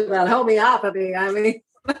 Talk about homeopathy. I mean,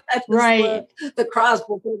 right. The cross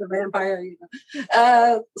before the vampire.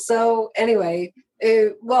 So anyway,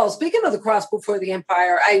 speaking of the cross before the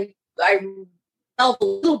empire, I delve a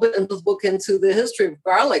little bit into the book into the history of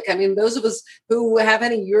garlic. I mean, those of us who have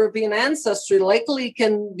any European ancestry likely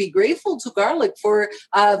can be grateful to garlic for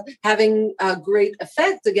having a great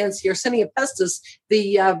effect against Yersinia pestis,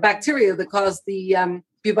 the bacteria that caused the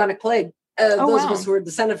bubonic plague. Those of us who are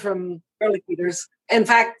descended from garlic eaters. In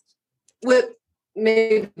fact, with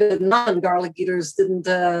maybe the non-garlic eaters didn't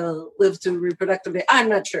live to reproductive age. I'm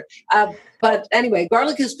not sure. But anyway,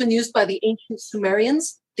 garlic has been used by the ancient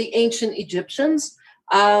Sumerians, the ancient Egyptians,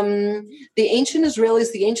 the ancient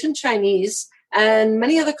Israelis, the ancient Chinese, and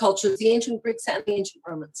many other cultures, the ancient Greeks and the ancient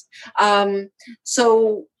Romans.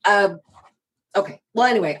 Okay. Well,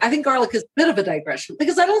 anyway, I think garlic is a bit of a digression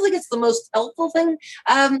because I don't think it's the most helpful thing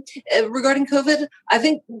regarding COVID. I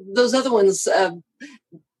think those other ones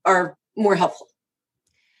are more helpful.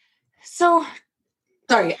 So,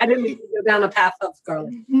 sorry, I didn't mean to go down a path of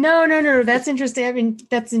garlic. No. That's interesting. I mean,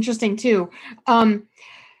 that's interesting too.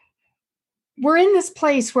 We're in this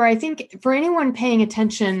place where I think for anyone paying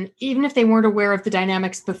attention, even if they weren't aware of the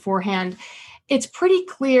dynamics beforehand, it's pretty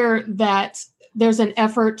clear that there's an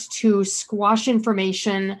effort to squash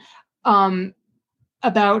information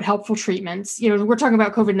about helpful treatments. You know, we're talking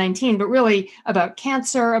about COVID-19, but really about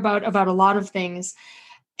cancer, about a lot of things,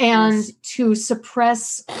 and to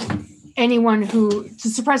suppress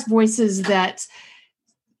suppress voices that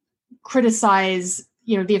criticize,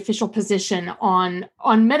 you know, the official position on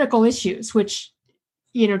medical issues, which,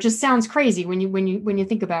 you know, just sounds crazy when you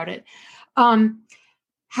think about it.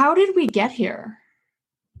 How did we get here?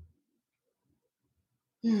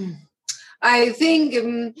 I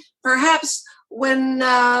think perhaps when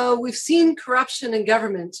we've seen corruption in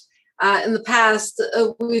government in the past,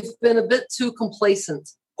 we've been a bit too complacent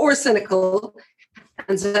or cynical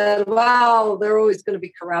and said, well, they're always going to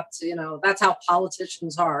be corrupt. You know, that's how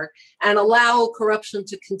politicians are, and allow corruption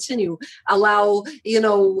to continue, allow, you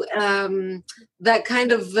know, that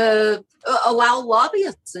kind of allow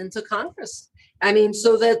lobbyists into Congress. I mean,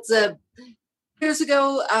 so that years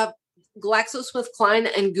ago, GlaxoSmithKline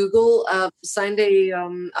and Google signed a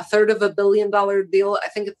 $350 million deal. I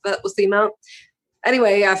think that was the amount.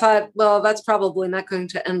 Anyway, I thought, well, that's probably not going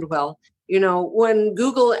to end well. You know, when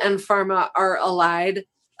Google and pharma are allied,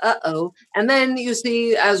 and then you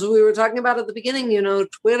see, as we were talking about at the beginning, you know,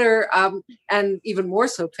 Twitter and even more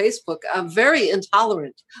so Facebook, very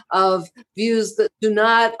intolerant of views that do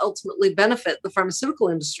not ultimately benefit the pharmaceutical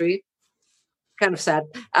industry. Kind of sad.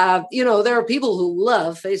 You know, there are people who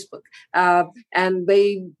love Facebook, and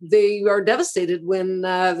they are devastated when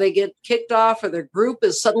they get kicked off or their group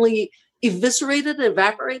is suddenly eviscerated,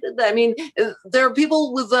 evaporated. I mean, there are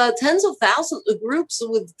people with tens of thousands of groups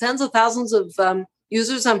with tens of thousands of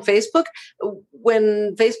users on Facebook.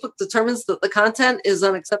 When Facebook determines that the content is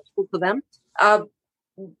unacceptable to them,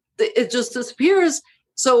 it just disappears.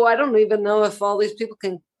 So I don't even know if all these people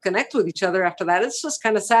can connect with each other after that. It's just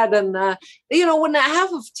kind of sad. And, you know, when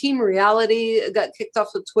half of Team Reality got kicked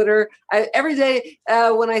off of Twitter, every day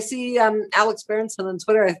when I see Alex Berenson on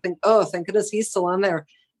Twitter, I think, oh, thank goodness he's still on there.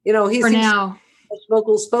 You know, he's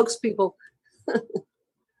local spokespeople.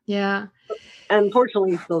 Yeah. And fortunately,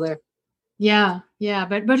 he's still there. Yeah.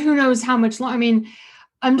 But who knows how much longer? I mean,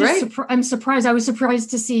 I'm just I'm surprised. I was surprised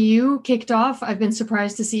to see you kicked off. I've been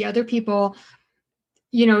surprised to see other people.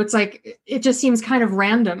 You know, it's like, it just seems kind of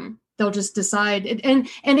random. They'll just decide. And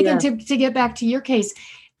again, to get back to your case,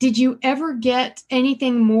 did you ever get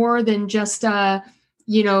anything more than just,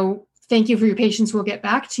 you know, thank you for your patience, we'll get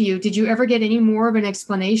back to you? Did you ever get any more of an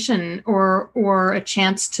explanation or a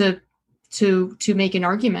chance to make an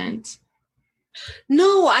argument?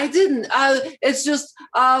 No, I didn't. It's just,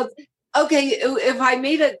 okay, if I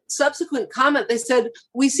made a subsequent comment, they said,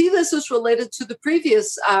 we see this is related to the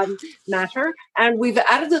previous matter, and we've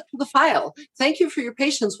added it to the file. Thank you for your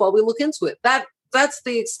patience while we look into it. That's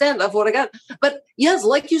the extent of what I got. But yes,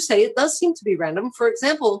 like you say, it does seem to be random. For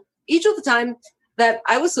example, each of the time that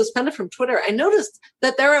I was suspended from Twitter, I noticed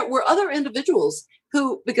that there were other individuals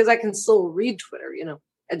who, because I can still read Twitter, you know,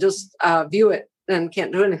 and just view it and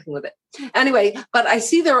can't do anything with it. Anyway, but I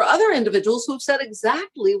see there are other individuals who have said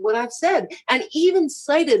exactly what I've said and even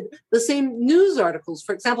cited the same news articles.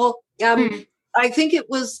 For example, I think it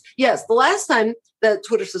was, the last time that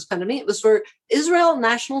Twitter suspended me, it was for Israel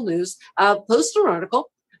National News, posted an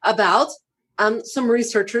article about some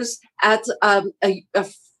researchers at a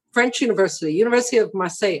French University of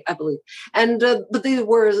Marseille, I believe. And but they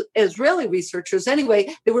were Israeli researchers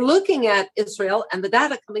anyway. They were looking at Israel and the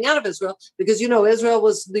data coming out of Israel because, you know, Israel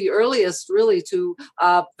was the earliest really to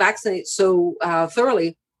vaccinate so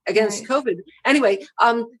thoroughly against COVID. Anyway,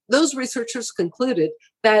 those researchers concluded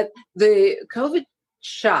that the COVID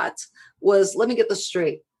shot was, let me get this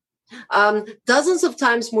straight, Dozens of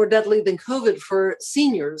times more deadly than COVID for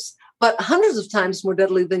seniors, but hundreds of times more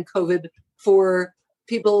deadly than COVID for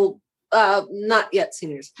people not yet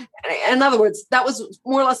seniors. In other words, that was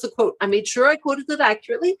more or less the quote. I made sure I quoted it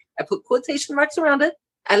accurately. I put quotation marks around it.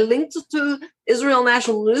 I linked to Israel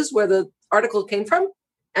National News where the article came from.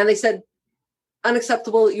 And they said,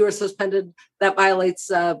 unacceptable, you are suspended. That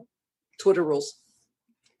violates Twitter rules.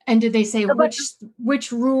 And did they say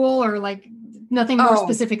which rule, or like nothing more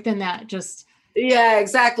specific than that? Just yeah,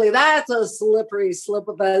 exactly. That's a slippery slip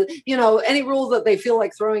of any rule that they feel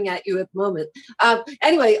like throwing at you at the moment.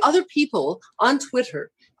 Anyway, other people on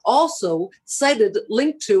Twitter also cited,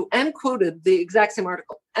 linked to, and quoted the exact same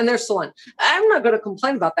article, and they're still on. I'm not going to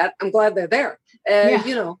complain about that. I'm glad they're there. I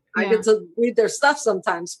get to read their stuff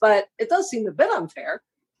sometimes, but it does seem a bit unfair.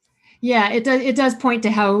 Yeah, it does point to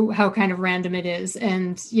how kind of random it is.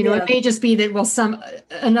 And, it may just be that,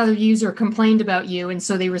 another user complained about you. And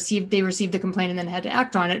so they received the complaint and then had to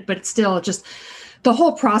act on it. But it's still just the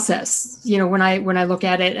whole process, when I look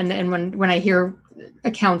at it and when I hear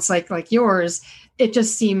accounts like yours, it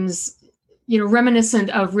just seems, reminiscent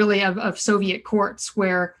of Soviet courts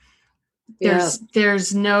where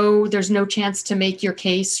there's no chance to make your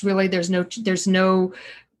case. Really, there's no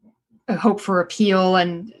hope for appeal.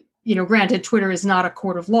 And granted, Twitter is not a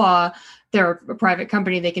court of law. They're a private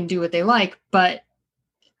company. They can do what they like, but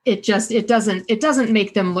it doesn't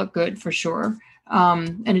make them look good for sure.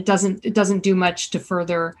 And it doesn't do much to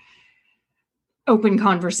further open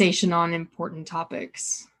conversation on important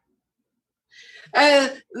topics.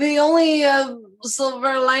 The only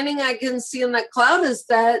silver lining I can see in that cloud is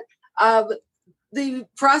that the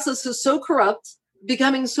process is so corrupt,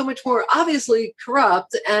 becoming so much more obviously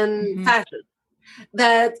corrupt and fascist,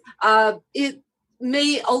 that it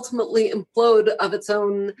may ultimately implode of its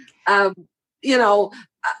own, of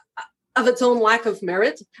its own lack of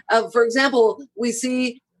merit. For example, we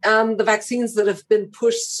see the vaccines that have been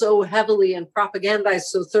pushed so heavily and propagandized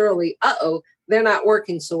so thoroughly. They're not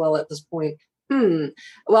working so well at this point.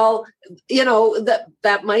 Well,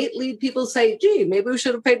 that might lead people to say, gee, maybe we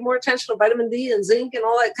should have paid more attention to vitamin D and zinc and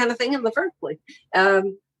all that kind of thing in the first place. I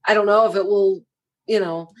don't know if it will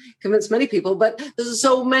convince many people, but there's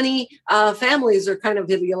so many families are kind of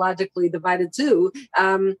ideologically divided too.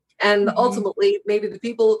 And ultimately, maybe the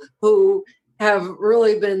people who have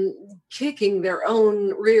really been kicking their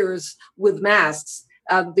own rears with masks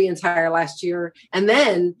the entire last year, and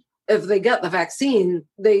then if they get the vaccine,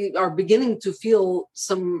 they are beginning to feel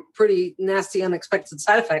some pretty nasty, unexpected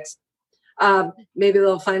side effects. Maybe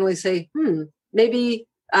they'll finally say, maybe,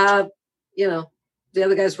 the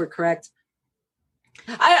other guys were correct.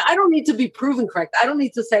 I don't need to be proven correct. I don't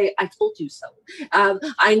need to say, I told you so.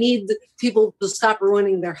 I need people to stop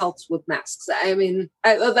ruining their health with masks. I mean,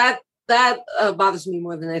 that bothers me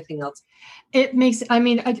more than anything else. It makes,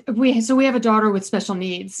 we have a daughter with special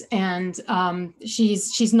needs, and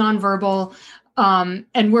she's nonverbal. And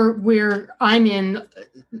I'm in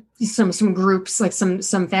some groups, like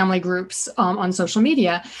some family groups on social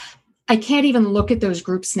media. I can't even look at those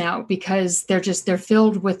groups now because they're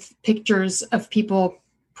filled with pictures of people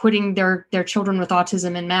putting their children with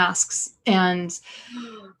autism in masks and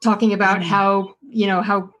talking about how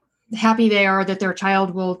happy they are that their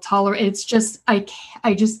child will tolerate. It's just, I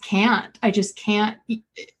just can't. I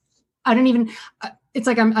don't even, it's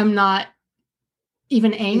like, I'm not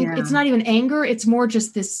even angry. Yeah. It's not even anger. It's more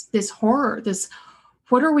just this horror,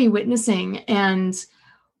 what are we witnessing? And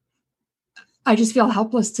I just feel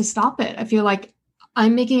helpless to stop it. I feel like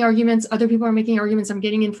I'm making arguments. Other people are making arguments. I'm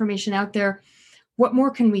getting information out there. What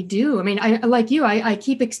more can we do? I mean, I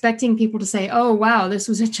keep expecting people to say, oh, wow, this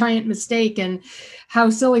was a giant mistake and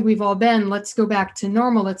how silly we've all been. Let's go back to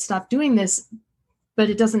normal. Let's stop doing this.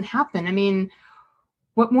 But it doesn't happen. I mean,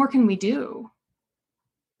 what more can we do?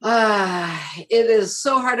 It is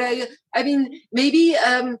so hard. I mean, maybe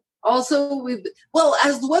also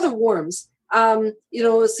as the weather warms, a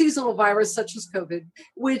seasonal virus such as COVID,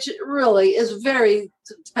 which really is very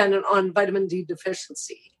dependent on vitamin D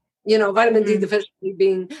deficiency. Vitamin D deficiency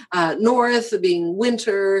being north, being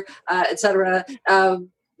winter, et cetera,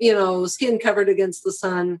 skin covered against the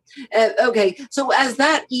sun. Okay, so as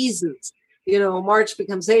that eases, March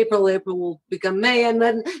becomes April will become May. And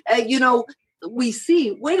then, we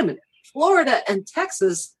see, wait a minute, Florida and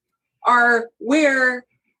Texas are where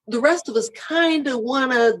the rest of us kind of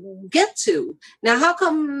want to get to. Now, how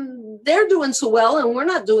come they're doing so well and we're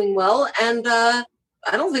not doing well? And I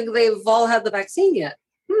don't think they've all had the vaccine yet.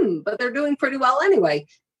 But they're doing pretty well anyway.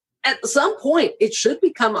 at some point, it should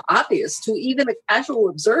become obvious to even a casual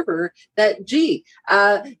observer that, gee,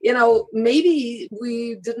 maybe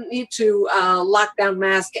we didn't need to lock down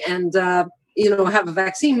mask and, have a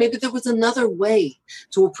vaccine. Maybe there was another way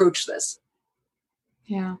to approach this.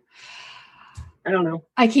 Yeah. I don't know.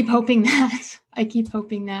 I keep hoping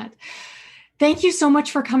that. Thank you so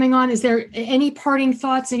much for coming on. Is there any parting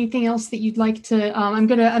thoughts? Anything else that you'd like to? I'm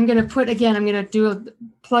gonna do a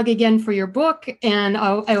plug again for your book, and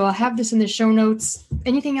I will have this in the show notes.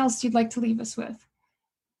 Anything else you'd like to leave us with?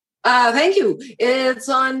 Thank you. It's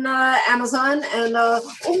on Amazon, and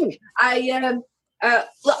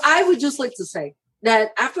I would just like to say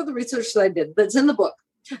that after the research that I did, that's in the book.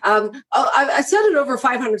 I said it over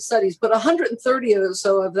 500 studies, but 130 or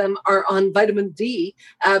so of them are on vitamin D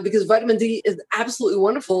because vitamin D is absolutely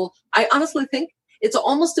wonderful. I honestly think it's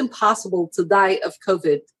almost impossible to die of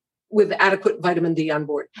COVID with adequate vitamin D on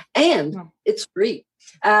board, and it's free.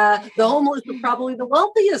 The homeless are probably the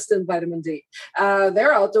wealthiest in vitamin D.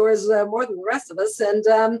 They're outdoors more than the rest of us, and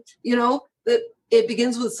that it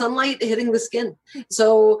begins with sunlight hitting the skin.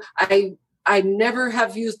 So I never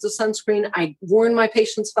have used a sunscreen. I warn my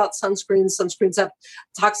patients about sunscreens. Sunscreens have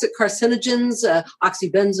toxic carcinogens,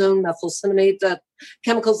 oxybenzone, methylcinnamate,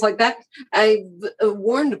 chemicals like that. I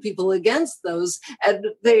warned people against those. And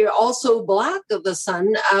they also block the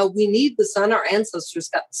sun. We need the sun. Our ancestors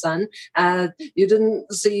got the sun. You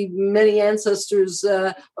didn't see many ancestors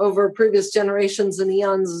over previous generations and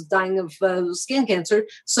eons dying of skin cancer.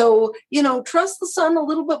 So, trust the sun a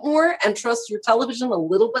little bit more and trust your television a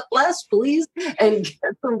little bit less, please, and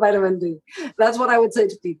get some vitamin D. That's what I would say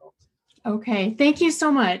to people. Okay. Thank you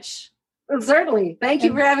so much. Certainly. Thank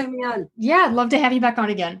you for having me on. Yeah, I'd love to have you back on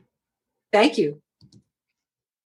again. Thank you.